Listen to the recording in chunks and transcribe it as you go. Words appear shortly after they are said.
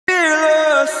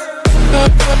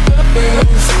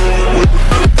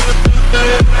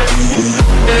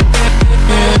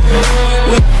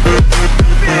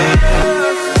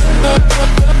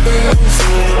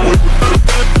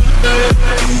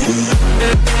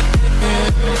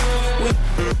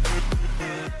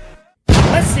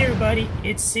What's up, everybody?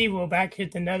 It's cwilyt back here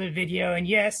with another video, and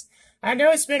yes, I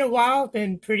know it's been a while. I've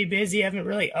been pretty busy. I haven't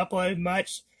really uploaded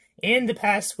much in the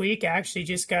past week. I actually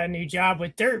just got a new job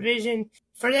with Dirt Vision.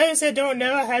 For those that don't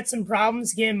know, I had some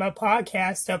problems getting my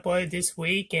podcast uploaded this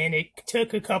week, and it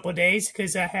took a couple days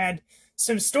because I had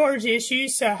some storage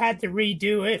issues, so I had to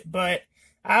redo it, but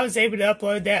I was able to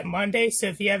upload that Monday, so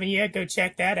if you haven't yet, go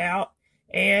check that out.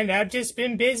 And I've just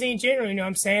been busy in general, you know what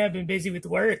I'm saying? I've been busy with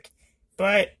work.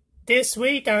 But this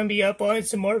week, I'm going to be uploading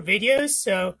some more videos,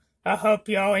 so I hope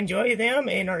y'all enjoy them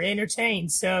and are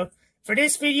entertained. So for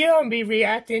this video, I'm going to be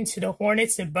reacting to the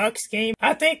Hornets and Bucks game.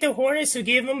 I think the Hornets will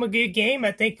give them a good game.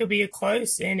 I think it'll be a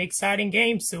close and exciting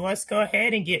game, so let's go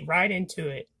ahead and get right into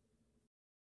it.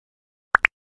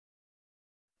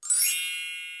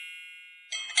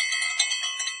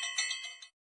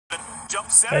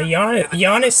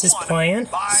 Giannis is playing,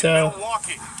 so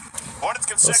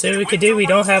we'll see what we can do. We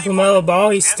don't have LaMelo Ball.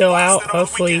 He's still out.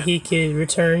 Hopefully he could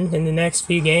return in the next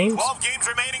few games. 12 games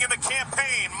remaining in the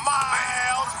campaign.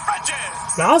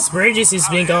 Miles Bridges has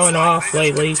been going off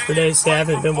lately. For those that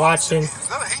haven't been watching,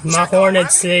 my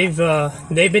Hornets, they've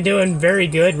been doing very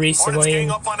good recently,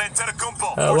 and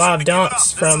a lot of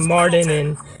dunks from Martin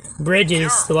and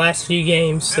Bridges the last few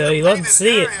games. So you love to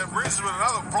see it.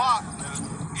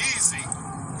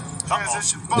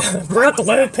 Brook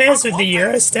Lopez with the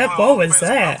Euro step. What was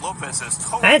that?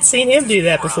 I hadn't seen him do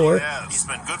that before. He's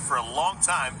been good for a long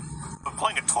time, but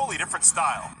playing a totally different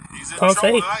style. Pump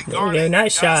fake. There we go.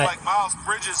 Nice shot.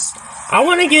 I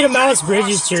want to get a Miles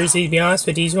Bridges jersey, to be honest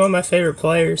with you. He's one of my favorite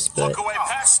players, but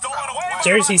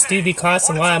jerseys do be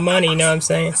costing a lot of money, you know what I'm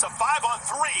saying?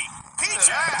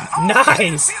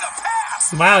 Nice.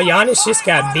 Wow, Giannis just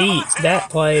got beat. That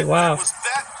play, wow. Offensive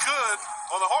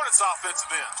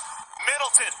end.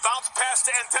 Middleton bounced past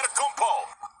Antetokounmpo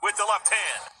with the left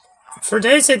hand. For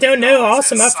those that don't know,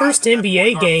 also my first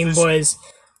NBA game was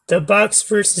the Bucks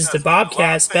versus the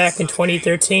Bobcats back in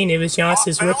 2013. It was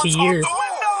Giannis' rookie year.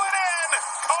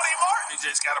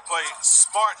 DJ's got to play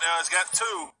smart now. He's got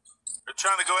two. They're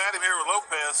trying to go at him here with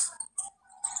Lopez.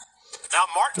 Now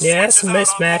Martin. Yeah, that's a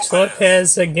mismatch.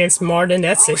 Lopez against Martin.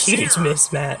 That's a huge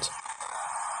mismatch.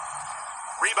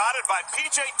 Rebounded by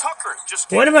PJ Tucker.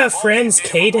 One of my friends,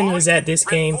 Caden, was at this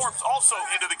game. Also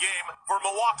into the game for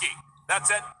Milwaukee. That's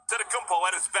Antetokounmpo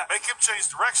at his back. Make him change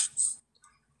directions.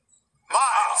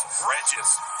 Miles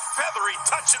Bridges, feathery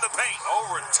touch in the paint.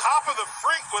 Over top of the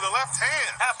freak with a left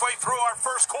hand. Halfway through our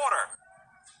first quarter.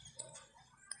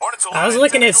 I was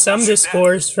looking at some of the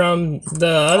scores from the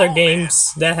other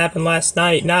games that happened last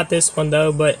night. Not this one,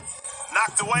 though, but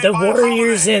the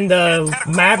Warriors and the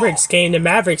Mavericks game. The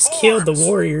Mavericks killed the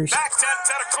Warriors.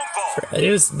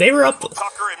 They were up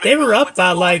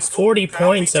by like 40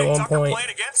 points at one point.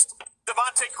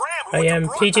 I am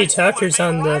PJ Tucker's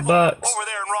on the Bucks.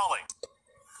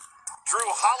 Drew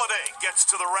Holiday gets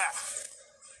to the rack.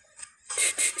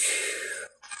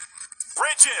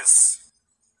 Bridges.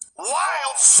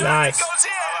 Wild shot. Nice. Goes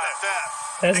in.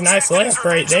 That's a nice layup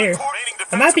right there.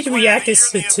 I might be reacting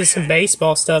to some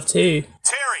baseball stuff too.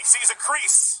 Terry sees a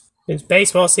crease. Since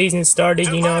baseball season started,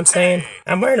 you know what I'm saying?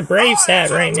 I'm wearing a Braves hat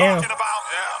right now.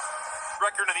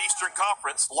 Record in the Eastern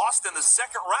Conference, lost in the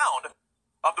second round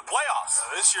of the playoffs.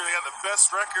 This year they got the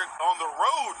best record on the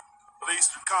road of the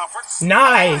Eastern Conference.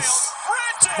 Nice.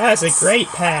 That's a great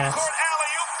pass.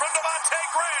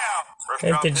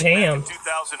 At the jam.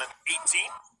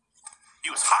 2018. He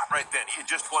was hot right then. He had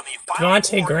just won the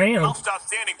Devontae Graham. most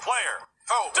outstanding player.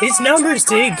 His numbers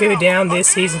did go down this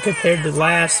season compared to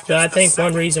last, but I think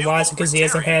one reason why is because he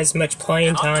hasn't had as much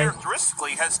playing time.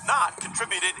 Uncharacteristically has not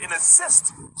contributed an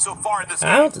assist so far in this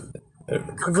game.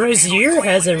 Rozier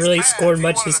hasn't really scored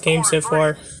much this game so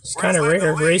far. It's kind of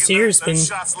rare. Rozier's been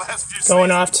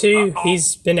going off too.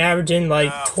 He's been averaging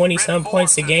like 20-some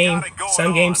points a game.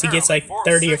 Some games he gets like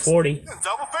 30 or 40. Here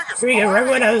we go, right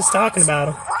when I was talking about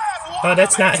him. Oh,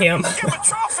 that's not him.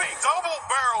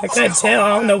 I couldn't tell. I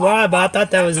don't know why, but I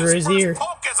thought that was Rozier.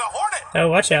 Oh,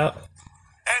 watch out.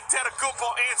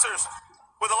 Antetokounmpo answers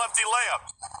with a lefty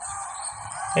layup.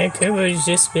 And Kuba's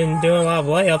just been doing a lot of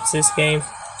layups this game.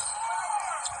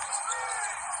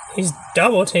 He's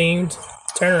double teamed.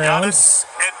 Turn around.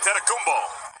 Antetokounmpo.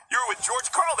 You were with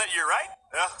George Karl that year, right?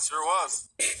 Yeah, sure was.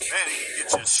 Man, he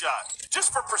gets you a shot.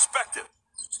 Just for perspective,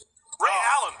 Ray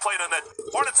Allen played on that.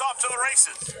 Hornets off to the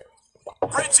races.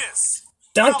 Bridges.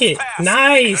 Dunk it.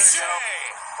 Nice.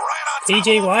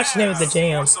 PJ Washington with the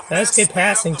jam. That's good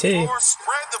passing, too.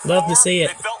 Love to see it.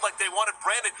 They felt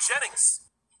Brandon Jennings.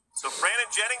 So Brandon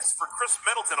Jennings for Chris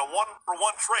Middleton, a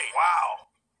 1-for-1 trade. Wow.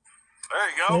 There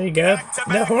you go. There you go.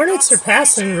 The Hornets are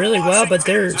passing really well, but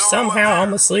they're somehow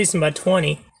almost losing by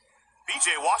 20. PJ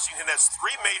Washington has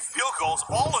 3 made field goals.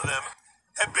 All of them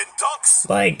have been dunks.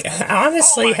 Like, I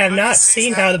honestly have not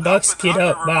seen how the Bucks get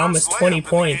up by almost 20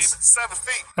 points.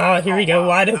 Oh, here we go.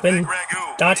 Wide open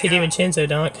Dante DiVincenzo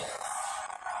dunk.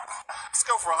 Let's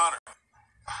go for 100.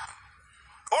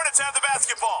 Hornets have the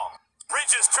basketball.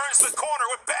 Bridges turns the corner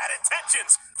with bad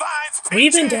intentions. Finds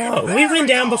We've been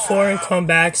down before and come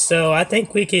back, so I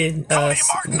think we could. I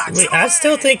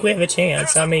still think we have a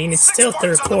chance. I mean, it's still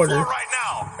third quarter,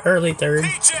 early third.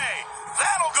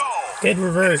 Good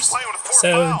reverse.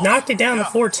 So knocked it down to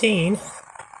 14.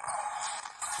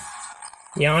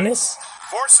 Giannis.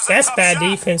 That's bad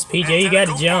defense, PJ. You got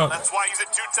to jump. That's why he's a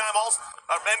 2-time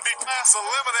MVP. Pass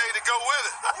eliminated to go with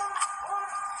it.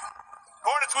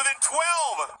 Hornets within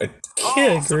 12.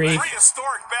 Good grief.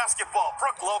 Prehistoric basketball.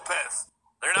 Brooke Lopez.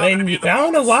 And I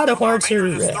don't know why the Hornets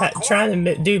are trying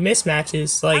to do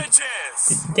mismatches. Like,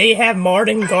 they have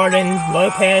Martin guarding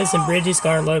Lopez and Bridges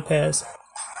guarding Lopez.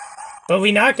 But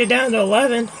we knocked it down to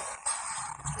 11.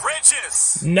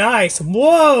 Bridges. Nice.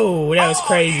 Whoa, that was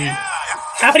crazy. Yeah.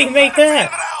 How did he make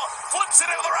that? Flips it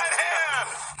in with the right hand.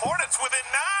 Hornets within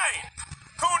 9.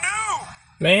 Who knew?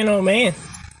 Man, oh man.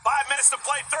 5 minutes to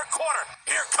play, third quarter.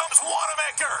 Here comes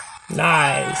Wanamaker.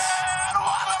 Nice.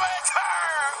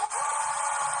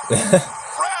 Wanamaker.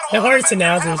 The Hornets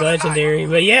announcer's legendary.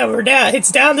 But yeah, we're down.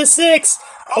 It's down to 6.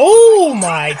 Oh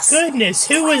my goodness.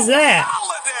 Who was that?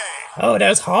 Oh, that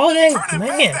was Holiday?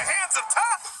 Man.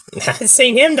 I haven't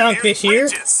seen him dunk this year,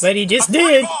 but he just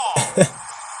did.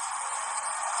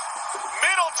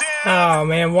 Oh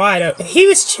man, wide open. He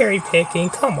was cherry picking.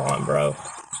 Come on, bro.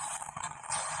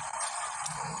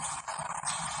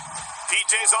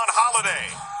 PJ's on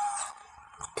Holiday.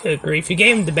 Good grief, you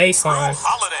gave him the baseline.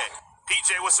 Holiday.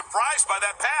 PJ was surprised by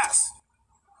that pass.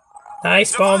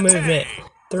 Nice ball movement.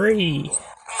 3. Bottom of the well.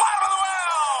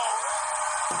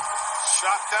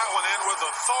 Shot that one in with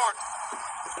authority.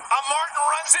 Martin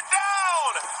runs it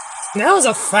down. That was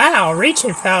a foul.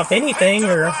 Reaching foul, if anything,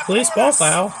 or a loose ball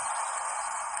foul. Out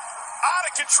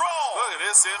of control. Look at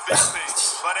this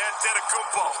MVP. But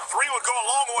Antetokounmpo. 3 would go a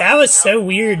long way. That was so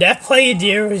weird. That play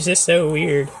there was just so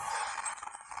weird.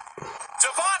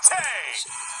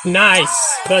 Devontae.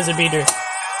 Nice. Buzzer beater.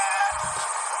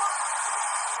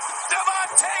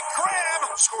 Devontae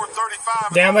Graham scored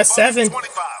 35. Down by 7.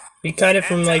 We cut it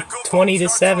from like 20 to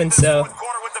 7, so.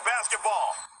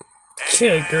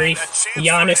 Good grief.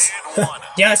 Giannis.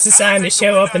 Giannis decided to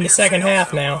show up in the second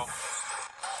half now.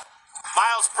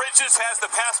 Miles Bridges has the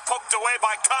pass poked away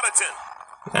by Connaughton.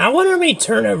 I wonder how many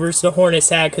turnovers the Hornets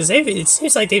had, because it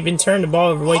seems like they've been turning the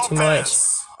ball over way too much.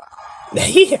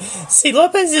 See,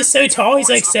 Lopez is so tall, he's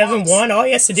like 7'1". All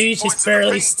he has to do is just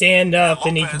barely stand up,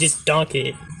 and he can just dunk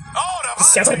it.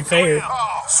 It's so unfair.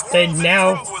 But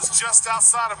now,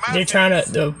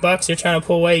 the Bucks are trying to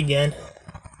pull away again.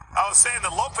 I was saying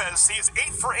that Lopez, he is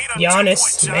 8 for 8 on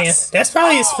Giannis, man, that's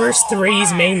probably his first 3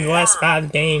 he's made in the last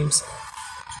 5 games.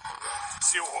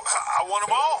 See, I want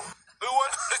them all.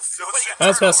 I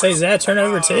was about to say, is that a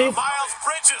turnover too?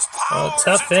 Oh,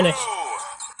 tough finish.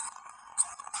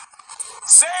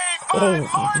 Oh,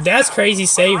 that's crazy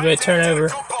save, but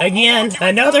turnover. Again,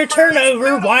 another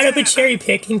turnover. Wide open cherry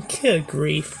picking. Good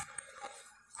grief.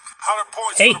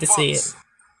 Hate to see it.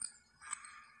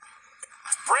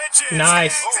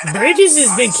 Nice. Bridges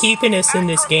has been keeping us in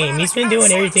this game. He's been doing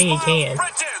everything he can.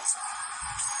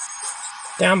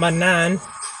 Down by 9. PJ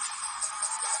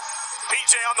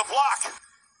on the block.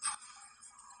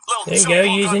 There you go,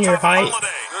 using your height.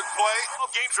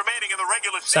 Games remaining in the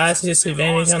regular Size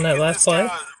disadvantage on that left play.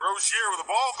 Rozier with the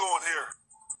ball going here.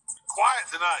 Quiet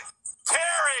tonight.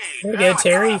 Terry. There you go,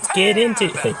 Terry.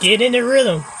 Get into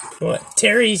rhythm. What?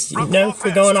 Terry's known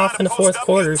for going off in the fourth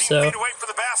quarter, so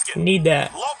you need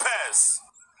that.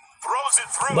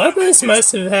 Lopez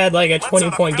must have had like a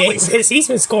 20-point game because he's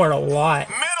been scoring a lot.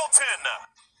 Middleton.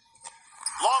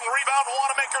 Long rebound.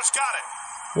 Wanamaker's got it.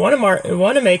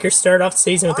 Wanamaker started off the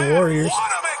season with the Warriors,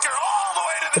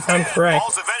 if I'm correct.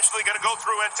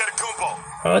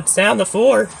 Oh, it's down to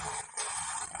 4.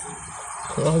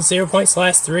 Well, 0 points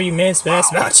last 3 minutes, but that's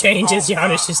about changes.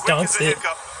 Giannis just dunks it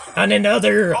on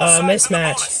another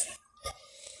mismatch.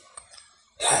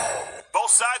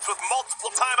 Both sides with multiple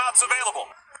timeouts available.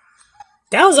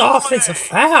 That was an offensive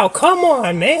foul. Come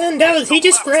on, man. He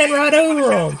just ran right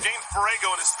over him.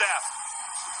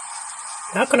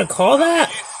 Not gonna call that.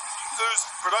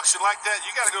 Production like that,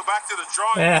 you got to go back to the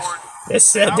drawing board.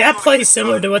 That plays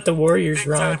similar to what the Warriors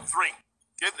run.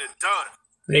 Getting it done.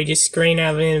 They just screen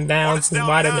out of inbounds and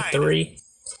wide open 3.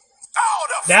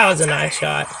 That was a nice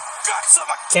shot.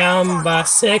 Down by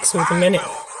 6 with a minute.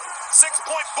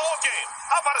 6-point ball game.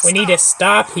 How about We need to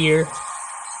stop here.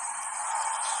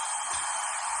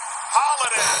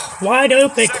 Holiday. Wide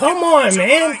open. Come on,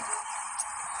 man.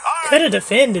 Could have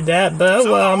defended that, but,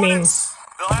 well, I mean,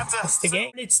 that's the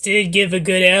game. Hornets did give a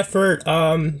good effort.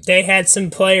 They had some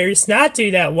players not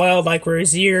do that well, like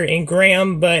Rozier and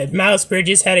Graham, but Miles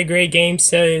Bridges had a great game,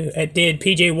 so did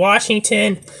PJ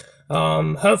Washington.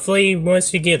 Hopefully,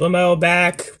 once we get LaMelo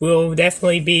back, we'll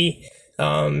definitely be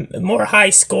more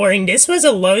high scoring. This was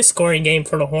a low scoring game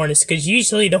for the Hornets, because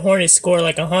usually the Hornets score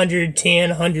like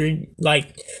 20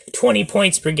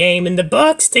 points per game. And the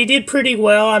Bucks, they did pretty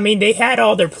well. I mean, they had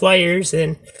all their players,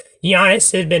 and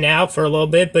Giannis had been out for a little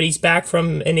bit, but he's back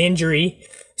from an injury.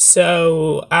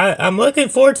 So I'm looking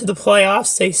forward to the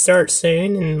playoffs. They start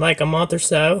soon, in like a month or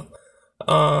so.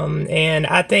 And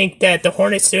I think that the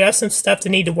Hornets do have some stuff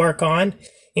they need to work on,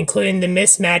 including the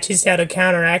mismatches, how to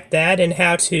counteract that, and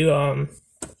how to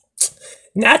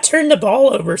not turn the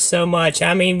ball over so much.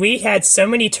 I mean, we had so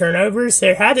many turnovers.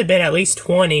 There had to have been at least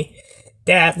 20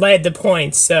 that led the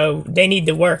points, so they need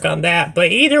to work on that.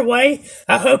 But either way,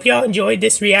 I hope y'all enjoyed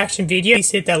this reaction video. Please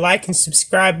hit that like and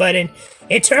subscribe button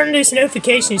and turn on those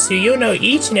notifications so you'll know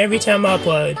each and every time I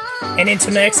upload. And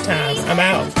until next time, I'm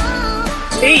out.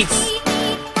 Peace.